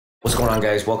What's going on,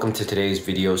 guys? Welcome to today's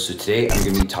video. So today I'm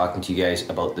going to be talking to you guys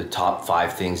about the top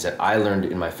 5 things that I learned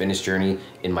in my fitness journey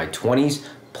in my 20s.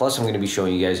 Plus I'm going to be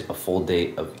showing you guys a full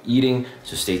day of eating,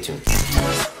 so stay tuned.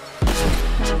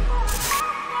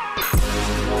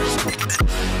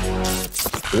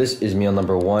 So this is meal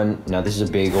number 1. Now this is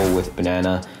a bagel with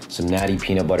banana, some natty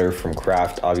peanut butter from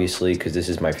Kraft, obviously, because this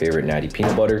is my favorite natty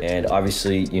peanut butter. And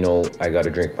obviously, you know, I got to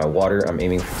drink my water. I'm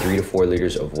aiming for 3 to 4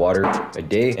 liters of water a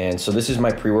day. And so this is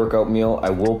my pre-workout meal. I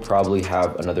will probably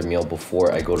have another meal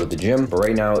before I go to the gym, but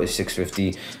right now it's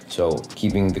 6:50. So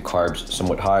keeping the carbs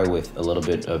somewhat high with a little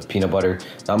bit of peanut butter.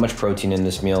 Not much protein in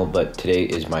this meal, but today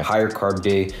is my higher carb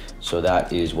day. So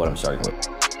that is what I'm starting with.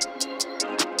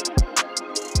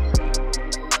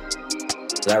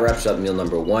 So that wraps up meal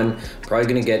number 1. Probably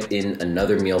gonna get in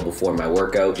another meal before my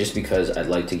workout just because I'd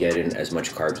like to get in as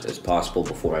much carbs as possible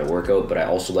before my workout, but I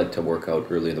also like to work out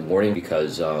early in the morning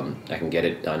because I can get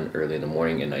it done early in the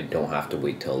morning and I don't have to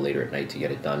wait till later at night to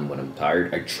get it done when I'm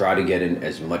tired. I try to get in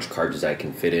as much carbs as I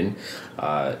can fit in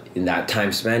that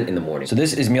time span in the morning. So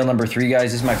this is meal number 3,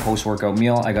 guys. This is my post-workout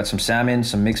meal. I got some salmon,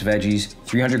 some mixed veggies,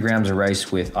 300 grams of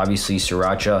rice with obviously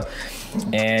sriracha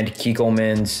and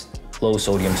Kikkoman's low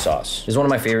sodium sauce. This is one of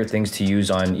my favorite things to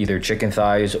use on either chicken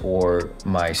thighs or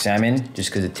my salmon, just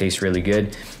because it tastes really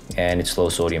good and it's low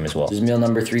sodium as well. This is meal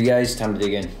number 3, guys. Time to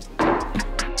dig in.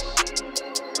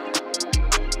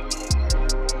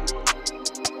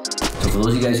 So for those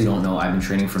of you guys who don't know, I've been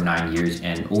training for 9 years,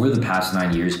 and over the past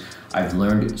 9 years, I've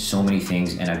learned so many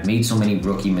things and I've made so many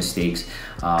rookie mistakes.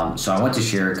 So I want to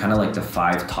share kind of like the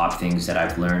 5 top things that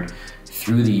I've learned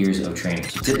through the years of training.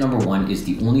 So tip number 1 is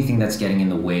the only thing that's getting in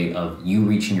the way of you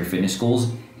reaching your fitness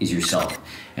goals is yourself.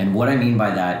 And what I mean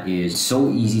by that is so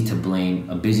easy to blame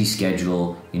a busy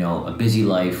schedule, you know, a busy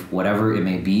life, whatever it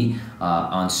may be,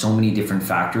 on so many different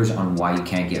factors on why you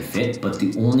can't get fit. But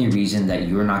the only reason that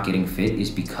you're not getting fit is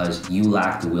because you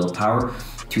lack the willpower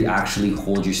to actually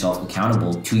hold yourself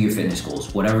accountable to your fitness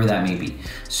goals, whatever that may be.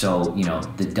 So, you know,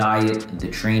 the diet, the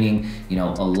training, you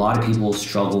know, a lot of people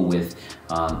struggle with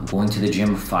going to the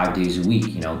gym 5 days a week,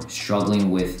 you know,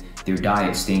 struggling with their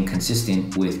diet, staying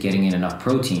consistent with getting in enough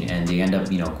protein, and they end up,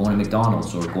 you know, going to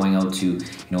McDonald's or going out to, you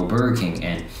know, Burger King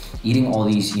and eating all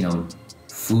these, you know,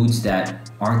 foods that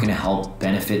aren't gonna help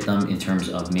benefit them in terms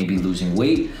of maybe losing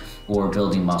weight or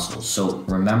building muscles. So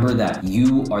remember that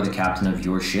you are the captain of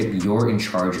your ship. You're in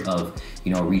charge of,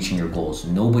 you know, reaching your goals.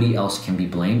 Nobody else can be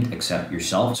blamed except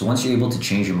yourself. So once you're able to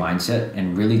change your mindset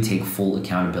and really take full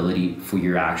accountability for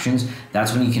your actions,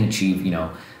 that's when you can achieve, you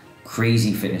know,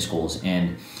 crazy fitness goals.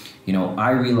 And, you know,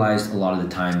 I realized a lot of the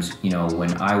times, you know,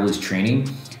 when I was training,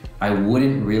 I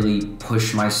wouldn't really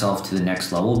push myself to the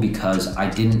next level because I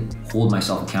didn't hold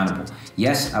myself accountable.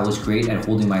 Yes, I was great at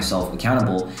holding myself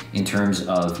accountable in terms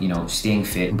of, you know, staying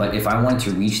fit. But if I wanted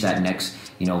to reach that next,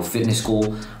 you know, fitness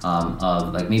goal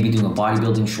of like maybe doing a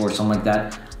bodybuilding show or something like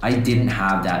that, I didn't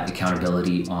have that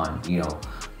accountability on,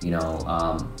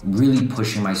 really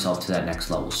pushing myself to that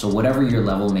next level. So whatever your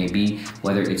level may be,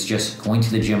 whether it's just going to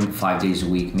the gym 5 days a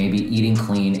week, maybe eating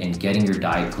clean and getting your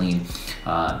diet clean,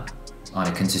 on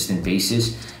a consistent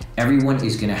basis, everyone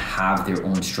is gonna have their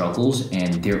own struggles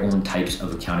and their own types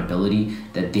of accountability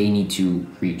that they need to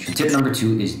reach. And tip number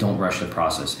 2 is don't rush the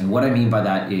process. And what I mean by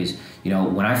that is, you know,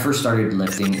 when I first started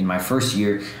lifting in my first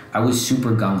year, I was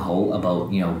super gung-ho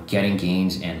about, you know, getting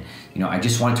gains, and, you know, I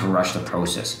just wanted to rush the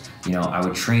process. You know, I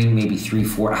would train maybe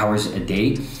 3-4 hours a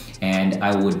day, and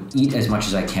I would eat as much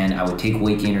as I can. I would take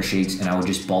weight gainer shakes and I would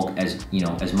just bulk as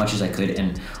much as I could.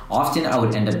 And often I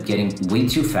would end up getting way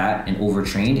too fat and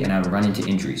overtrained, and I would run into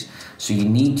injuries. So you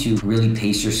need to really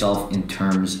pace yourself in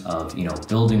terms of, you know,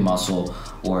 building muscle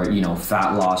or, you know,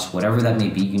 fat loss, whatever that may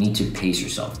be. You need to pace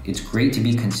yourself. It's great to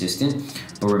be consistent,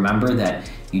 but remember that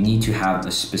you need to have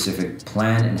a specific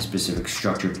plan and a specific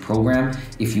structured program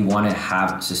if you want to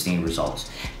have sustained results.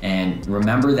 And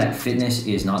remember that fitness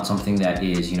is not something that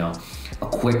is, you know, a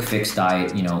quick fix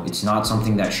diet. You know, it's not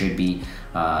something that should be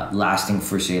lasting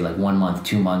for, say, like 1 month,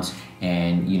 2 months,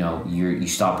 and, you know, you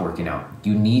stop working out.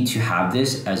 You need to have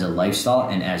this as a lifestyle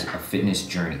and as a fitness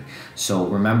journey. So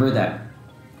remember that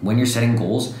when you're setting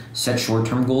goals, set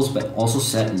short-term goals, but also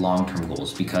set long-term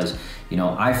goals, because, you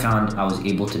know, I found I was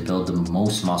able to build the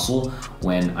most muscle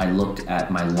when I looked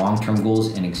at my long-term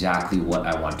goals and exactly what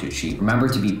I want to achieve. Remember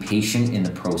to be patient in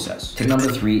the process. Tip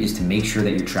number 3 is to make sure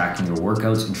that you're tracking your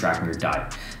workouts and tracking your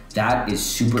diet. That is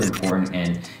super important.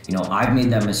 And, you know, I've made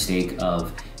that mistake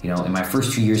of, you know, in my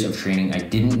first 2 years of training, I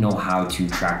didn't know how to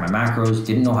track my macros,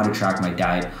 didn't know how to track my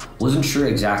diet, wasn't sure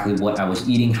exactly what I was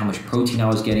eating, how much protein I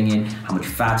was getting in, how much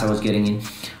fats I was getting in.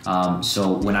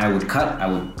 So when I would cut, I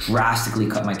would drastically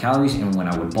cut my calories, and when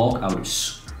I would bulk, I would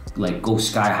like go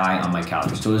sky high on my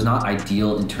calories. So it was not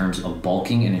ideal in terms of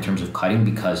bulking and in terms of cutting,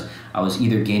 because I was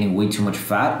either gaining way too much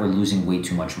fat or losing way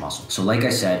too much muscle. So like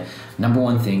I said, number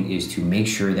one thing is to make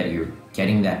sure that you're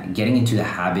getting into the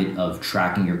habit of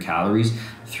tracking your calories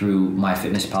through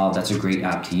MyFitnessPal. That's a great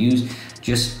app to use.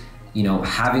 Just, you know,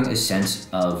 having a sense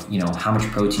of, you know, how much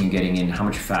protein you're getting in, how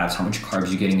much fats, how much carbs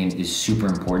you're getting in is super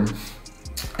important,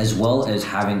 as well as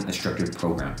having a structured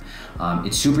program.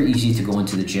 It's super easy to go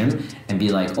into the gym and be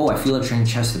like, oh, I feel like training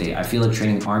chest today, I feel like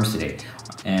training arms today.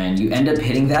 And you end up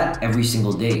hitting that every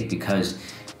single day because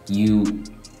you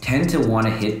tend to want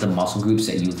to hit the muscle groups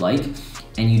that you like,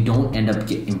 and you don't end up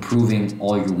improving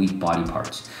all your weak body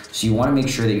parts. So you want to make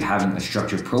sure that you're having a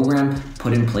structured program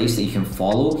put in place that you can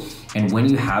follow. And when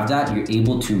you have that, you're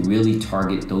able to really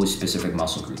target those specific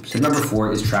muscle groups. Tip number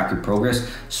 4 is track your progress.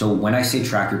 So when I say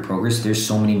track your progress, there's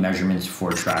so many measurements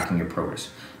for tracking your progress.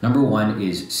 Number 1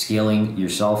 is scaling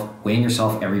yourself, weighing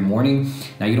yourself every morning.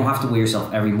 Now you don't have to weigh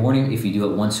yourself every morning. If you do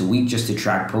it once a week just to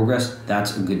track progress,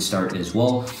 that's a good start as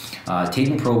well.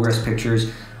 Taking progress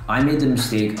pictures. I made the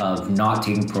mistake of not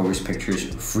taking progress pictures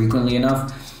frequently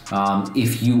enough.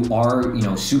 If you are, you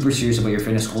know, super serious about your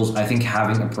fitness goals, I think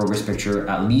having a progress picture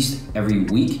at least every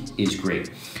week is great.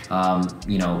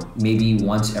 You know, maybe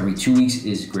once every 2 weeks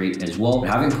is great as well.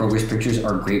 Having progress pictures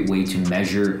are a great way to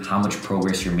measure how much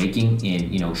progress you're making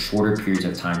in, you know, shorter periods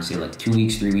of time, say like 2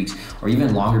 weeks, 3 weeks, or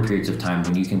even longer periods of time,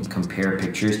 when you can compare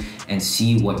pictures and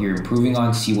see what you're improving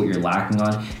on, see what you're lacking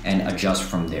on, and adjust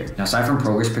from there. Now, aside from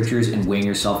progress pictures and weighing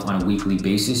yourself on a weekly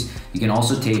basis, you can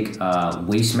also take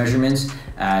waist measurements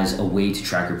as a way to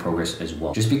track your progress as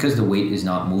well. Just because the weight is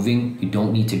not moving, you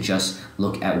don't need to just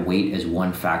look at weight as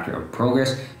one factor of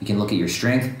progress. You can look at your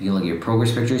strength, you can look at your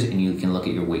progress pictures, and you can look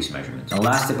at your waist measurements. The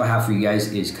last tip I have for you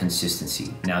guys is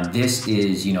consistency. Now this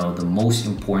is, you know, the most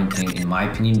important thing in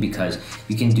my opinion, because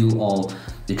you can do all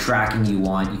the tracking you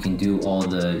want, you can do all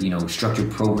the, you know, structured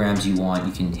programs you want,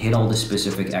 you can hit all the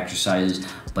specific exercises,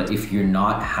 but if you're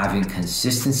not having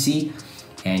consistency,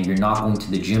 and you're not going to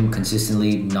the gym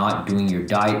consistently, not doing your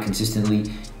diet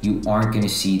consistently, you aren't gonna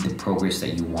see the progress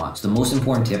that you want. So the most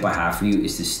important tip I have for you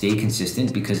is to stay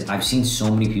consistent, because I've seen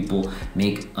so many people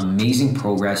make amazing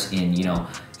progress in, you know,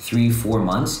 3-4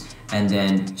 months and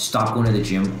then stop going to the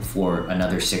gym for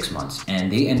another 6 months,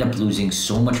 and they end up losing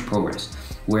so much progress.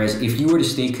 Whereas if you were to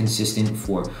stay consistent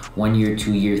for 1 year,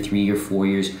 2 year, 3 year, 4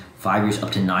 years, 5 years,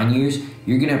 up to 9 years,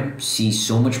 you're gonna see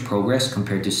so much progress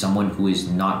compared to someone who is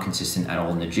not consistent at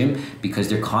all in the gym, because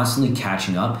they're constantly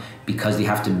catching up because they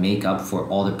have to make up for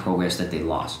all the progress that they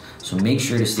lost. So make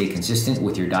sure to stay consistent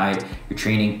with your diet, your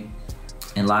training,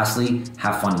 and lastly,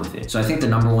 have fun with it. So I think the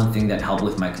number one thing that helped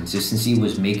with my consistency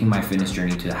was making my fitness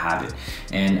journey to a habit.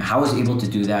 And how I was able to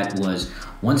do that was,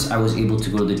 once I was able to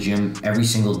go to the gym every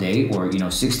single day, or, you know,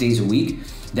 6 days a week,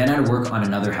 then I'd work on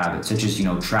another habit, such as, you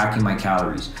know, tracking my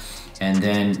calories. And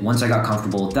then once I got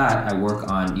comfortable with that, I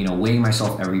work on, you know, weighing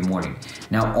myself every morning.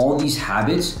 Now, all these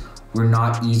habits were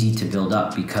not easy to build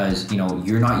up because, you know,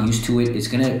 you're not used to it. It's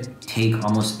gonna take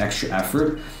almost extra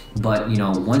effort. But, you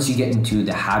know, once you get into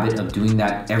the habit of doing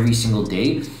that every single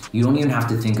day, you don't even have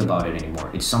to think about it anymore.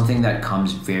 It's something that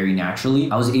comes very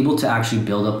naturally. I was able to actually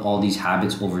build up all these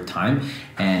habits over time,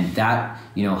 and that,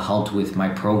 you know, helped with my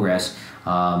progress,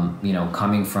 you know,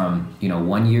 coming from, you know,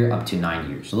 1 year up to 9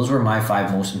 years. So those were my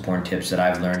 5 most important tips that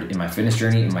I've learned in my fitness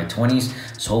journey in my 20s.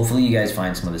 So hopefully you guys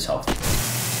find some of this helpful.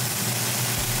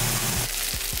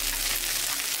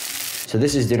 So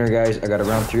this is dinner, guys. I got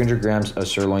around 300 grams of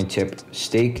sirloin tip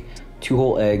steak, 2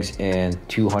 whole eggs, and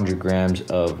 200 grams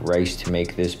of rice to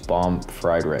make this bomb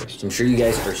fried rice. So I'm sure you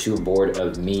guys are super bored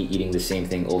of me eating the same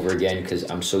thing over again, because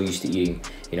I'm so used to eating,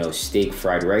 you know, steak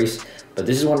fried rice. But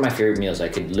this is one of my favorite meals. I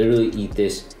could literally eat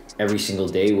this every single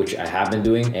day, which I have been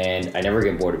doing, and I never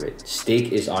get bored of it.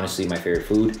 Steak is honestly my favorite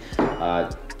food.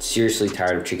 Seriously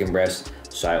tired of chicken breast,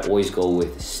 so I always go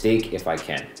with steak if I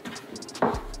can.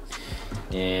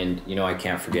 And, you know, I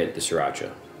can't forget the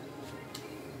sriracha.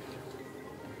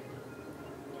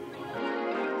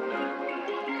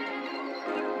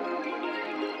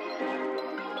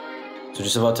 So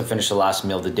just about to finish the last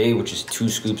meal of the day, which is 2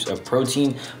 scoops of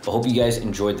protein. But hope you guys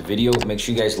enjoyed the video. Make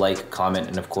sure you guys like, comment,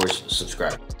 and of course,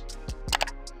 subscribe.